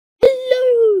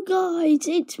guys,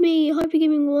 it's me,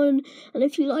 Hypergaming1, and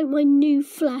if you like my new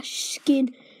Flash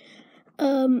skin,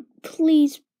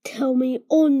 please tell me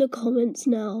on the comments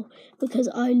now, because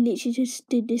I literally just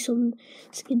did this on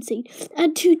Skin Scene.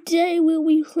 And today we'll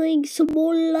be playing some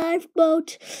more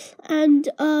Lifeboat, and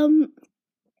the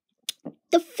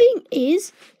thing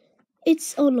is,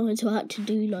 it's online, so I had to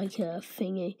do like a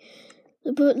thingy.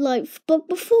 But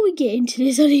before we get into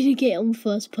this, I need to get on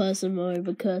first person mode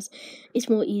because it's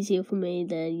more easier for me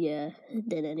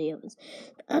than any others.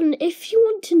 And if you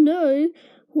want to know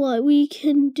why, we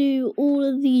can do all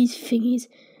of these thingies,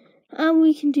 and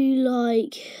we can do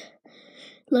like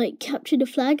capture the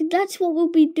flag. That's what we'll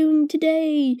be doing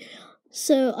today.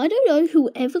 So I don't know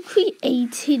whoever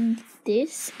created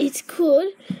this. It's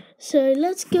good. So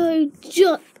let's go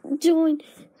join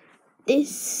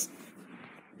this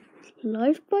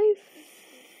lifeboat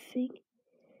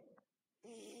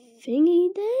thingy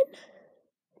then.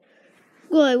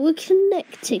 Right, we're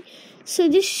connecting. So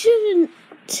this shouldn't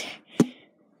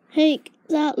take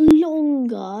that long,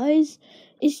 guys.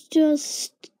 It's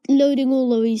just loading all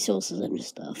the resources and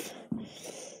stuff.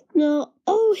 Now,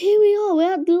 oh, here we are.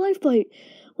 We're at the lifeboat.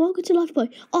 Welcome to Lifeboat.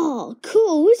 Oh,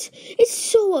 cool. It's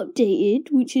so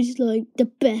updated, which is like the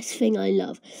best thing I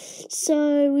love.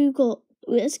 So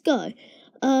let's go.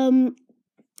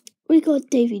 We got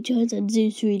Davy Jones and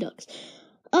Zeus Redux.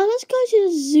 Let's go to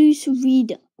the Zeus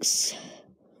Redux.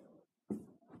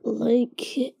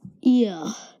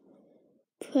 Yeah.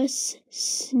 Press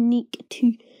sneak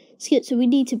to skip. So we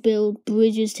need to build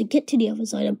bridges to get to the other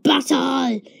side of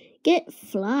battle. Get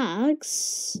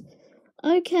flags.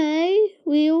 Okay,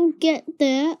 we'll get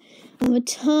there.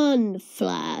 Return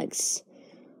flags.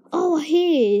 Oh,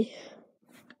 here.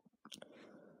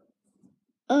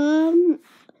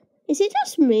 Is it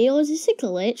just me, or is this a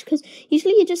glitch? Because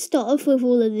usually you just start off with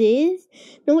all of this.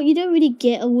 No, you don't really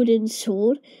get a wooden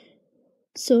sword.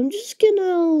 So I'm just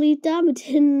gonna leave that,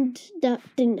 pretend that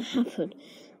didn't happen.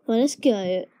 Right, let's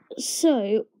go.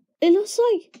 So, it looks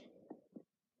like...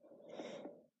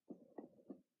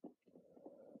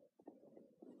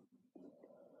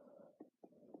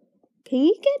 Can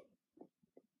you get...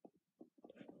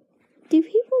 Do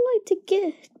people like to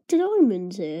get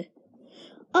diamonds here?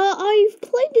 I've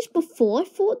played this before. I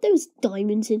thought there was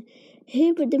diamonds in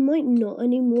here, but there might not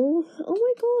anymore. Oh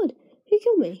my god, who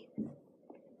killed me?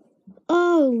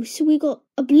 Oh, so we got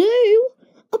a blue?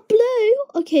 A blue?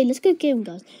 Okay, let's go get him,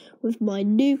 guys. With my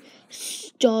new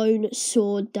stone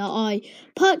sword that I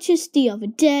purchased the other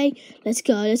day. Let's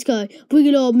go, let's go. Bring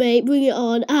it on, mate, bring it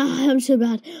on. Ah, I'm so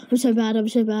bad. I'm so bad, I'm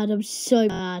so bad, I'm so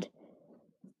bad.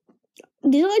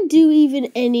 Did I do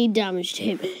even any damage to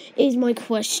him? Is my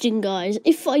question, guys.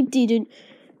 If I didn't,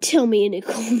 tell me in the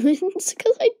comments,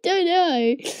 because I don't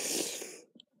know.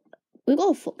 We got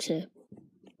a fox here.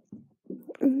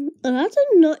 And that's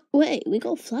a not. Wait, we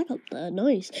got a flag up there.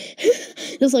 Nice.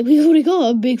 It's like we already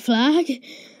got a big flag.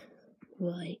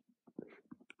 Right.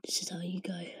 This is how you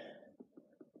go.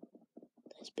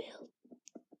 Let's build.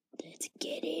 Let's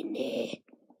get in there.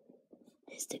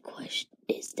 Is the question.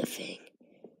 Is the thing.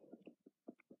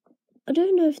 I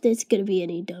don't know if there's going to be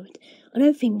any diamonds. I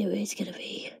don't think there is going to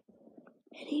be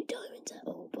any diamonds at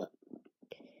all, but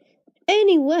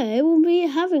anyway, we'll be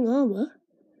having armor.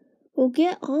 We'll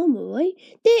get armor, right?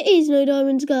 There is no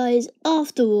diamonds, guys,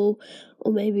 after all.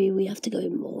 Or maybe we have to go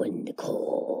more in the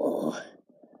core.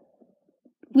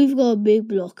 We've got a big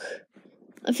block.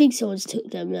 I think someone's took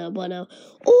them now by now.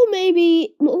 Or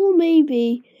maybe...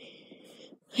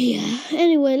 Yeah,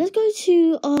 anyway, let's go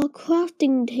to our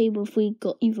crafting table if we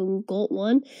even got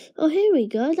one. Oh, here we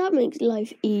go. That makes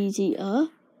life easier.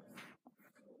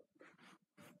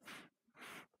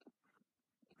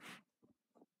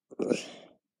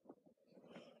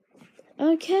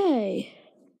 Okay.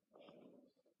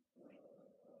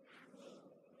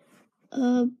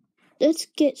 Let's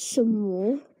get some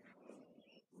more.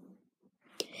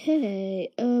 Okay,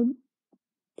 okay.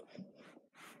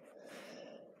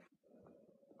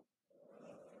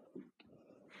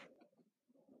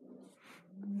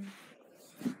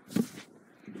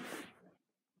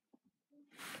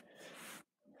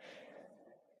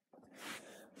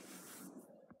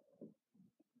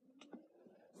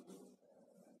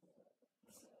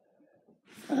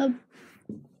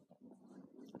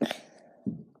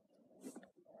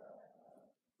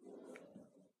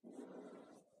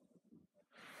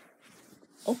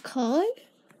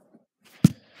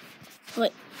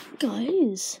 Like,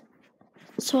 guys.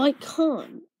 So I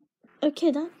can't.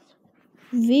 Okay, that's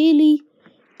really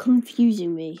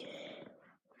confusing me.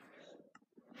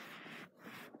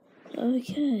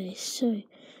 Okay, so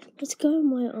let's go in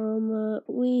my armor.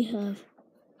 We have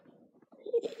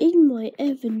in my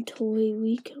inventory,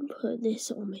 we can put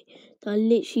this on me. I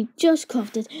literally just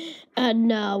crafted, and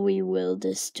now we will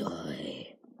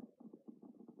destroy.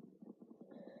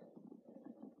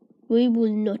 We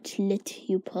will not let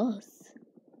you pass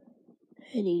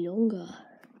any longer.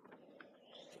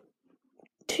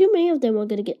 Too many of them are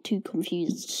gonna get too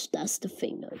confused. That's the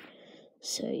thing, though.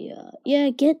 So yeah,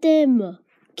 get them,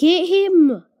 get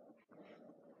him.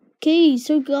 Okay,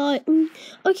 so guys,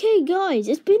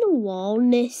 it's been a while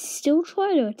and they're still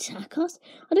trying to attack us.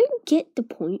 I don't get the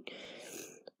point.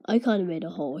 I kind of made a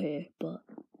hole here, but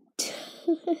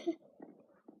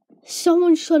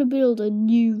someone's trying to build a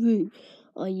new room.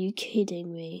 Are you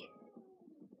kidding me?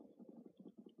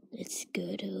 Let's go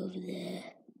over there.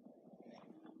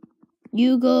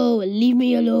 You go, leave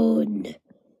me alone.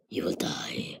 You will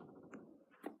die.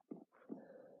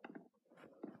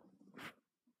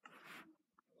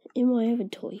 In my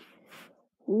inventory,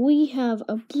 we have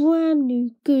a brand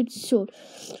new good sword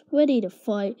ready to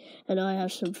fight, and I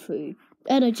have some food.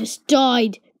 And I just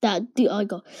died. I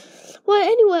got. Well,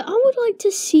 anyway, I would like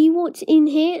to see what's in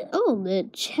here. Oh, the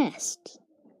chest.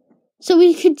 So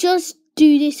we could just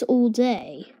do this all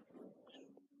day.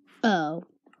 Oh.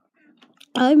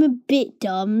 I'm a bit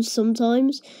dumb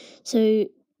sometimes, so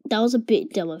that was a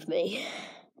bit dumb of me.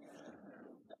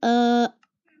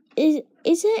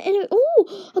 Is there any...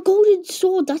 Oh, a golden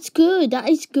sword. That's good. That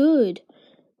is good.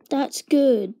 That's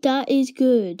good. That is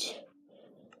good.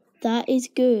 That is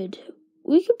good.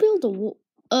 We could build a wall.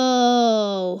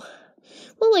 Oh.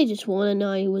 Well, I just won, and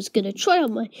I was going to try out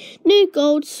my new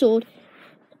gold sword.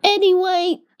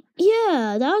 Anyway,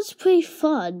 yeah, that was pretty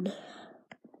fun.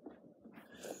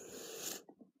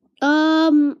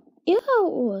 Yeah,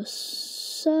 it was.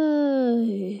 So...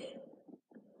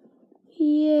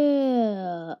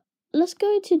 yeah. Let's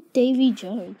go to Davy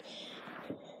Jones.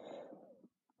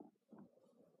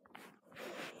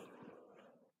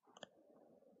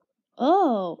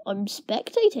 Oh, I'm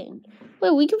spectating.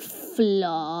 Well, we can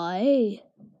fly.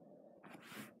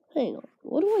 Hang on,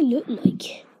 what do I look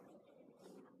like?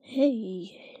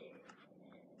 Hey.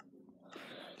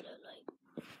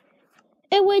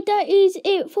 Anyway, that is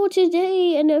it for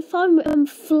today, and if I'm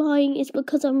flying, it's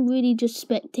because I'm really just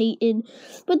spectating,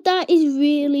 but that is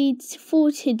really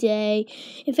for today.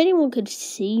 If anyone could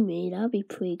see me, that'd be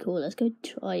pretty cool. Let's go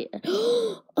try it.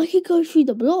 I could go through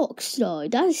the blocks, though.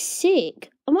 That's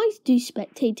sick. I might do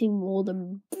spectating more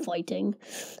than fighting.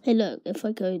 Hey, look, if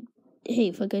I go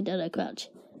down, I crouch.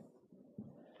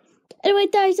 Anyway,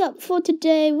 that is up for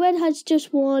today. Red has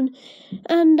just won,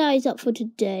 and that is up for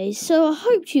today. So I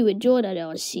hope you enjoyed, and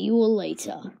I'll see you all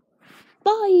later.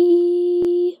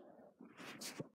 Bye!